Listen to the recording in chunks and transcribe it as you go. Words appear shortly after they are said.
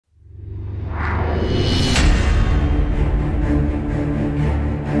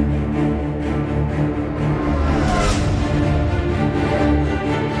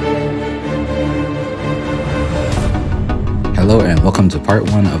welcome to part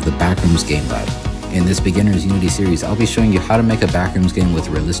 1 of the Backrooms game lab. In this beginner's Unity series, I'll be showing you how to make a Backrooms game with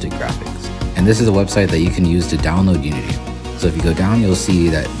realistic graphics. And this is a website that you can use to download Unity. So if you go down, you'll see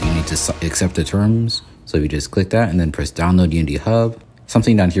that you need to accept the terms. So if you just click that and then press download Unity Hub,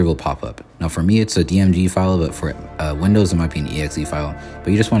 something down here will pop up. Now for me, it's a DMG file, but for Windows, it might be an exe file. But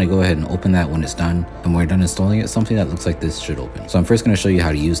you just want to go ahead and open that when it's done. And when you're done installing it, something that looks like this should open. So I'm first going to show you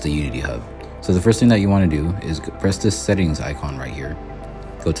how to use the Unity Hub. So the first thing that you want to do is press this settings icon right here.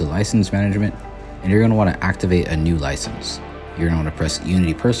 Go to license management, and you're going to want to activate a new license. You're going to want to press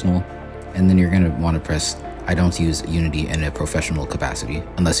Unity Personal, and then you're going to want to press I don't use Unity in a professional capacity,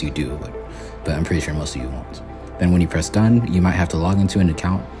 unless you do, but I'm pretty sure most of you won't. Then when you press done, you might have to log into an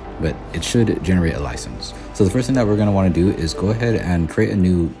account, but it should generate a license. So the first thing that we're going to want to do is go ahead and create a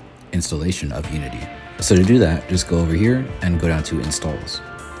new installation of Unity. So to do that, just go over here and go down to installs.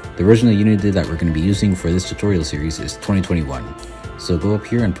 The version of Unity that we're going to be using for this tutorial series is 2021. So go up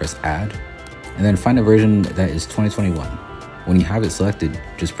here and press add, and then find a version that is 2021. When you have it selected,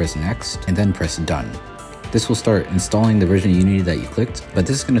 just press next and then press done. This will start installing the version of Unity that you clicked, but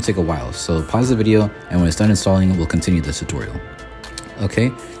this is going to take a while. So pause the video, and when it's done installing, we'll continue the tutorial. Okay,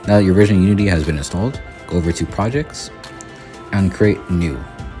 now that your version of Unity has been installed, go over to projects and create new.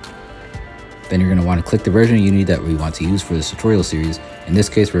 Then you're going to want to click the version of Unity that we want to use for this tutorial series. In this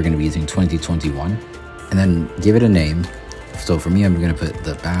case, we're going to be using 2021, and then give it a name. So for me, I'm going to put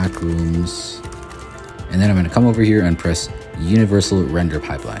the Backrooms, and then I'm going to come over here and press Universal Render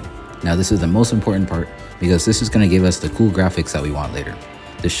Pipeline. Now this is the most important part because this is going to give us the cool graphics that we want later.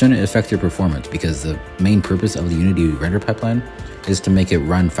 This shouldn't affect your performance because the main purpose of the Unity render pipeline is to make it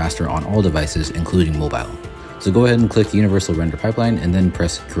run faster on all devices, including mobile. So go ahead and click Universal Render Pipeline and then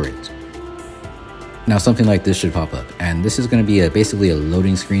press Create. Now something like this should pop up, and this is going to be basically a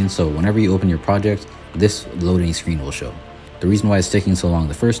loading screen, so whenever you open your project, this loading screen will show. The reason why it's taking so long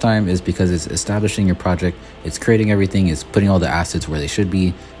the first time is because it's establishing your project, it's creating everything, it's putting all the assets where they should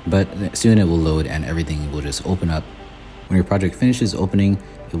be, but soon it will load and everything will just open up. When your project finishes opening,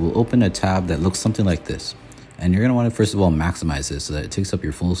 it will open a tab that looks something like this. And you're going to want to first of all maximize this so that it takes up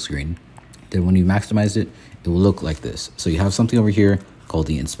your full screen. Then when you maximize it, it will look like this. So you have something over here called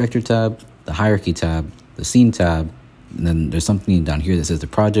the Inspector tab, the Hierarchy tab, the Scene tab, and then there's something down here that says the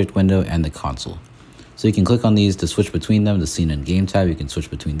Project window and the Console. So you can click on these to switch between them. The Scene and Game tab, you can switch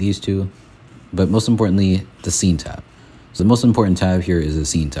between these two. But most importantly, the Scene tab. So the most important tab here is the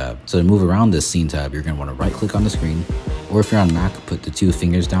Scene tab. So to move around this Scene tab, you're going to want to right click on the screen, or if you're on Mac, put the 2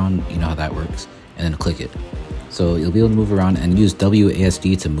 fingers down, you know how that works, and then click it. So you'll be able to move around and use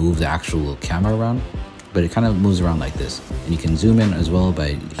WASD to move the actual camera around, but it kind of moves around like this. And you can zoom in as well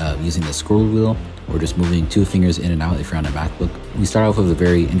by using the scroll wheel, or just moving 2 fingers in and out if you're on a MacBook. We start off with a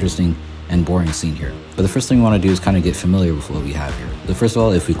very interesting and boring scene here. But the first thing we want to do is kind of get familiar with what we have here. So first of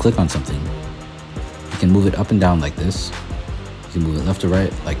all, if we click on something, you can move it up and down like this. You can move it left to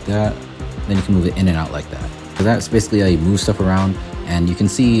right like that. Then you can move it in and out like that. So that's basically how you move stuff around. And you can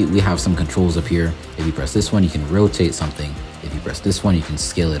see we have some controls up here. If you press this one, you can rotate something. If you press this one, you can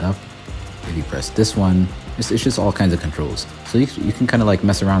scale it up. If you press this one, it's just all kinds of controls. So you can kind of like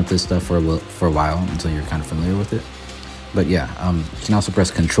mess around with this stuff for a while until you're kind of familiar with it. But yeah, you can also press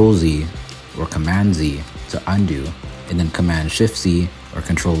Control Z or Command Z to undo, and then Command Shift Z or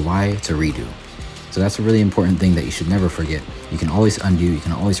Control Y to redo. So that's a really important thing that you should never forget. You can always undo, you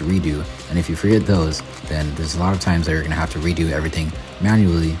can always redo, and if you forget those, then there's a lot of times that you're going to have to redo everything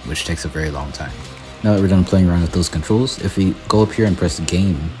manually, which takes a very long time. Now that we're done playing around with those controls, if we go up here and press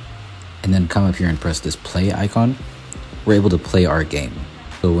Game, and then come up here and press this play icon, we're able to play our game.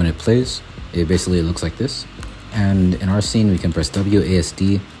 So when it plays, it basically looks like this. And in our scene, we can press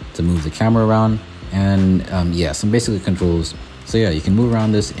WASD to move the camera around, and yeah, some basic controls. So yeah, you can move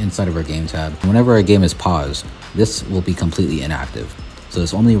around this inside of our game tab. Whenever our game is paused, this will be completely inactive. So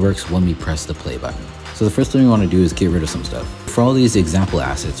this only works when we press the play button. So the first thing we want to do is get rid of some stuff. For all these example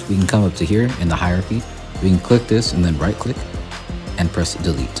assets, we can come up to here in the hierarchy. We can click this and then right click and press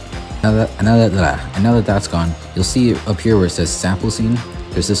delete. Now that that's gone, you'll see up here where it says sample scene,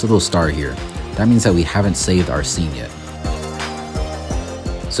 there's this little star here. That means that we haven't saved our scene yet.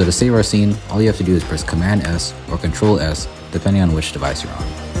 So to save our scene, all you have to do is press Command S or Control S, depending on which device you're on.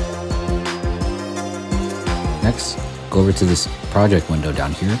 Next, go over to this project window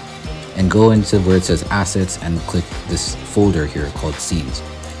down here and go into where it says Assets and click this folder here called Scenes.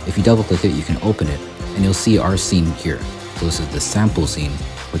 If you double click it, you can open it and you'll see our scene here. So this is the sample scene,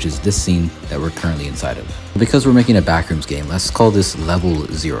 which is this scene that we're currently inside of. Because we're making a Backrooms game, let's call this level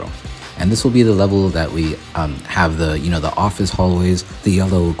 0. And this will be the level that we have the office hallways, the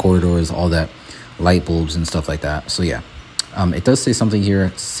yellow corridors, all that, light bulbs and stuff like that. So yeah, It does say something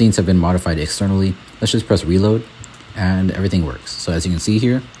here, scenes have been modified externally. Let's just press reload and everything works. So as you can see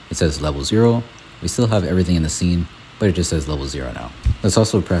here, it says level 0. We still have everything in the scene, but it just says level 0 now. Let's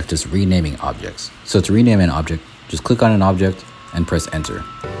also practice renaming objects. So to rename an object, just click on an object and press enter.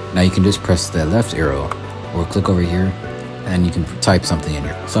 Now you can just press the left arrow or click over here and you can type something in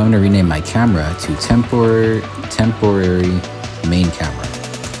here. So I'm going to rename my camera to temporary main camera.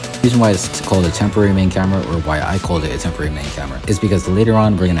 The reason why it's called a temporary main camera, or why I called it a temporary main camera, is because later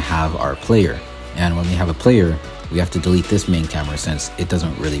on we're going to have our player. And when we have a player, we have to delete this main camera since it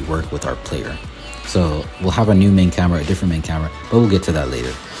doesn't really work with our player. So we'll have a new main camera, a different main camera, but we'll get to that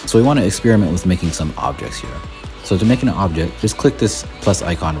later. So we want to experiment with making some objects here. So to make an object, just click this plus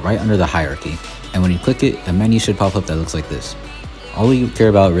icon right under the hierarchy. And when you click it, a menu should pop up that looks like this. All we care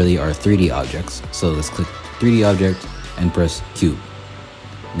about really are 3D objects. So let's click 3D object and press cube.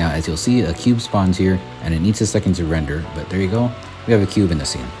 Now as you'll see, a cube spawns here and it needs a second to render, but there you go. We have a cube in the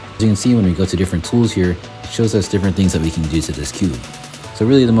scene. As you can see, when we go to different tools here, it shows us different things that we can do to this cube. So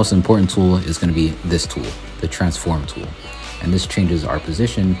really the most important tool is going to be this tool, the transform tool. And this changes our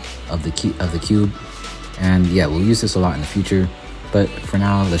position of the cube. And yeah, we'll use this a lot in the future, but for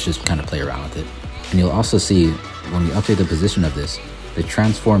now, let's just kind of play around with it. And you'll also see when we update the position of this, the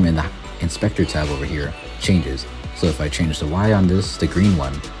transform in the inspector tab over here changes. So if I change the Y on this, the green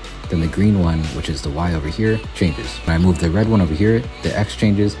one, then the green one, which is the Y over here, changes. When I move the red one over here, the X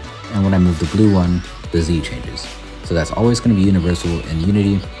changes. And when I move the blue one, the Z changes. So that's always going to be universal in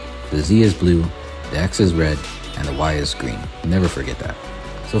Unity. The Z is blue, the X is red, and the Y is green. Never forget that.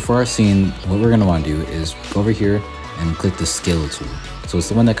 So for our scene, what we're going to want to do is go over here and click the scale tool. So it's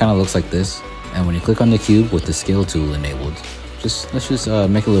the one that kind of looks like this. And when you click on the cube with the scale tool enabled, let's just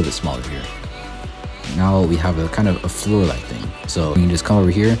make it a little bit smaller here. Now we have a kind of a floor-like thing. So we can just come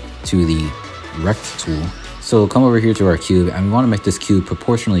over here to the rect tool. So come over here to our cube, and we want to make this cube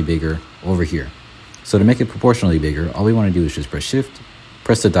proportionally bigger over here. So to make it proportionally bigger, all we want to do is just press shift,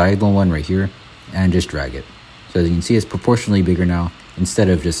 press the diagonal one right here, and just drag it. So as you can see, it's proportionally bigger now, instead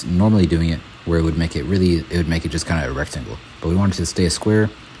of just normally doing it where it would make it just kind of a rectangle. But we want it to stay a square,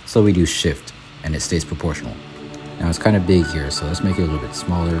 so we do shift and it stays proportional. Now it's kind of big here, so let's make it a little bit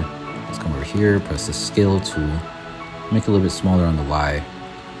smaller. Let's come over here, press the scale tool, make it a little bit smaller on the Y,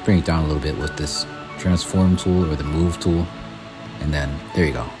 bring it down a little bit with this transform tool or the move tool, and then there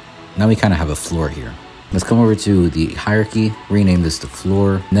you go. Now we kind of have a floor here. Let's come over to the hierarchy, rename this to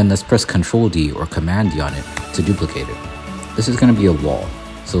floor, and then let's press Ctrl D or Command D on it to duplicate it. This is going to be a wall.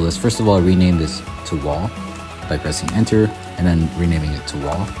 So let's first of all rename this to wall by pressing enter and then renaming it to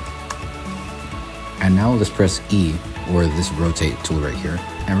wall. And now let's press E or this rotate tool right here.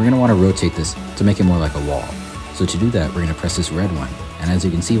 And we're going to want to rotate this to make it more like a wall. So to do that, we're going to press this red one. And as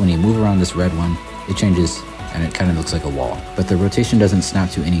you can see, when you move around this red one, it changes and it kind of looks like a wall. But the rotation doesn't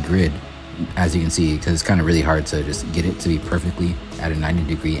snap to any grid, as you can see, because it's kind of really hard to just get it to be perfectly at a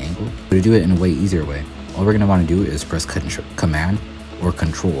 90-degree angle. But to do it in a way easier way, all we're going to want to do is press Command or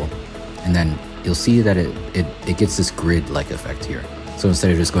Control, and then you'll see that it gets this grid-like effect here. So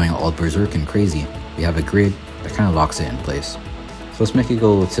instead of just going all berserk and crazy, we have a grid that kind of locks it in place. So let's make it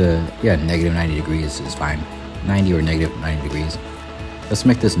go to, yeah, negative 90 degrees is fine. 90 or negative 90 degrees. Let's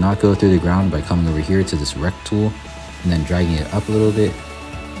make this not go through the ground by coming over here to this rect tool and then dragging it up a little bit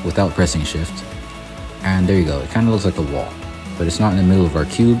without pressing shift. And there you go, it kind of looks like a wall, but it's not in the middle of our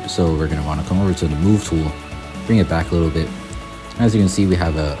cube, so we're going to want to come over to the move tool, bring it back a little bit. As you can see, we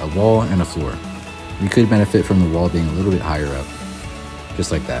have a wall and a floor. We could benefit from the wall being a little bit higher up,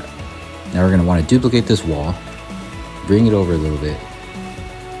 just like that. Now we're going to want to duplicate this wall, bring it over a little bit,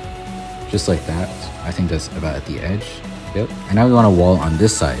 just like that. I think that's about at the edge. Yep. And now we want a wall on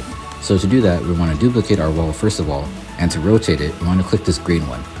this side. So to do that, we want to duplicate our wall first of all, and to rotate it, we want to click this green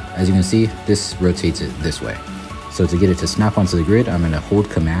one. As you can see, this rotates it this way. So to get it to snap onto the grid, I'm going to hold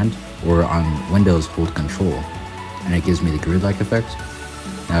Command, or on Windows, hold Control, and it gives me the grid-like effect.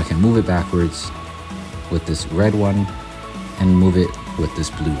 Now I can move it backwards with this red one, and move it with this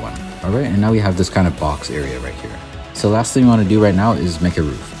blue one. Alright, and now we have this kind of box area right here. So last thing we want to do right now is make a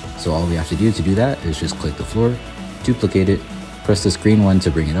roof. So all we have to do to do that is just click the floor, duplicate it, press this green one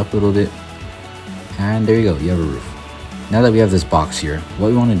to bring it up a little bit, and there you go, you have a roof. Now that we have this box here, what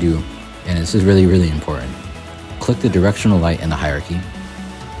we want to do, and this is really, really important, click the directional light in the hierarchy,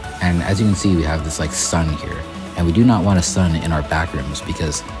 and as you can see, we have this like sun here, and we do not want a sun in our backrooms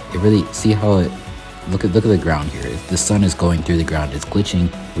because it really, see how it, look at the ground here, the sun is going through the ground, it's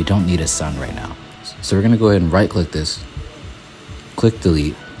glitching, we don't need a sun right now. So we're going to go ahead and right click this, click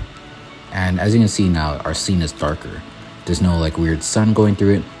delete, and as you can see now, our scene is darker. There's no like weird sun going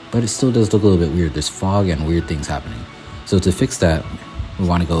through it, but it still does look a little bit weird. There's fog and weird things happening. So to fix that, we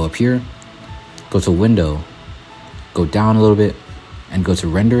want to go up here, go to window, go down a little bit, and go to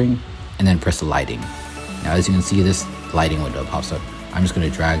rendering, and then press the lighting. Now as you can see, this lighting window pops up. I'm just going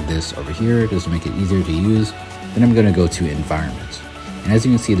to drag this over here just to make it easier to use. Then I'm going to go to environment. And as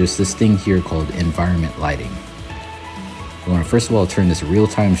you can see, there's this thing here called environment lighting. We want to first of all turn this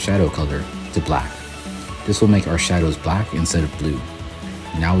real-time shadow color to black. This will make our shadows black instead of blue.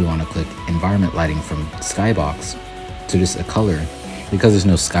 Now we want to click environment lighting from skybox to just a color. Because there's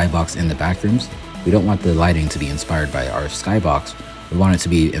no skybox in the Backrooms, we don't want the lighting to be inspired by our skybox. We want it to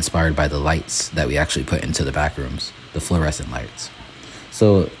be inspired by the lights that we actually put into the Backrooms, the fluorescent lights.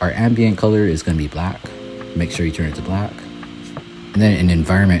 So our ambient color is going to be black. Make sure you turn it to black. And then in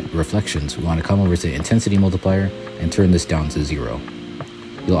environment reflections, we want to come over to intensity multiplier and turn this down to 0.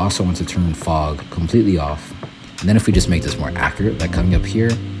 You'll also want to turn fog completely off. And then if we just make this more accurate, like coming up here,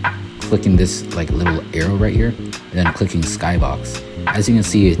 clicking this like little arrow right here, and then clicking skybox. As you can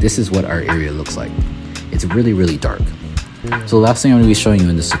see, this is what our area looks like. It's really, really dark. So the last thing I'm going to be showing you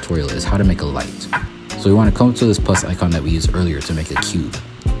in this tutorial is how to make a light. So we want to come to this plus icon that we used earlier to make a cube.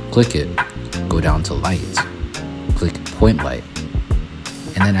 Click it, go down to light, click point light.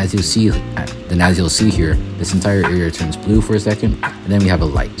 And then as you'll see here, this entire area turns blue for a second, and then we have a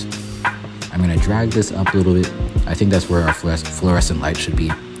light. I'm going to drag this up a little bit. I think that's where our fluorescent light should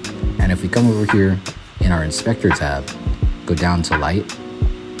be. And if we come over here in our inspector tab, go down to light,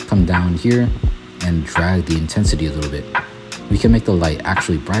 come down here, and drag the intensity a little bit. We can make the light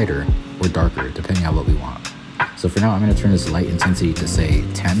actually brighter or darker depending on what we want. So for now, I'm going to turn this light intensity to say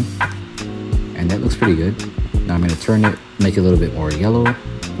 10, and that looks pretty good. Now I'm going to turn it, make it a little bit more yellow,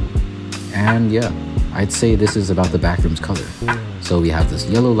 and yeah, I'd say this is about the Backrooms color. So we have this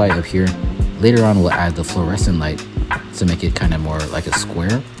yellow light up here. Later on, we'll add the fluorescent light to make it kind of more like a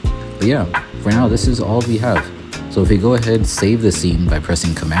square. But yeah, for now, this is all we have. So if we go ahead, save the scene by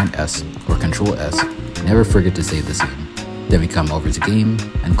pressing Command S or Control S, never forget to save the scene. Then we come over to game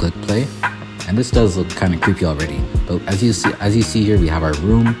and click play. And this does look kind of creepy already. But as you see here, we have our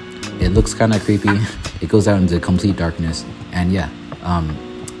room. It looks kind of creepy. It goes out into complete darkness. And yeah,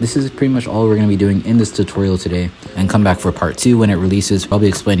 this is pretty much all we're going to be doing in this tutorial today. And come back for part 2 when it releases. I'll be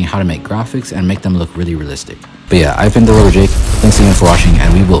explaining how to make graphics and make them look really realistic. But yeah, I've been Jake. Thanks again for watching,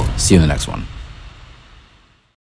 and we will see you in the next one.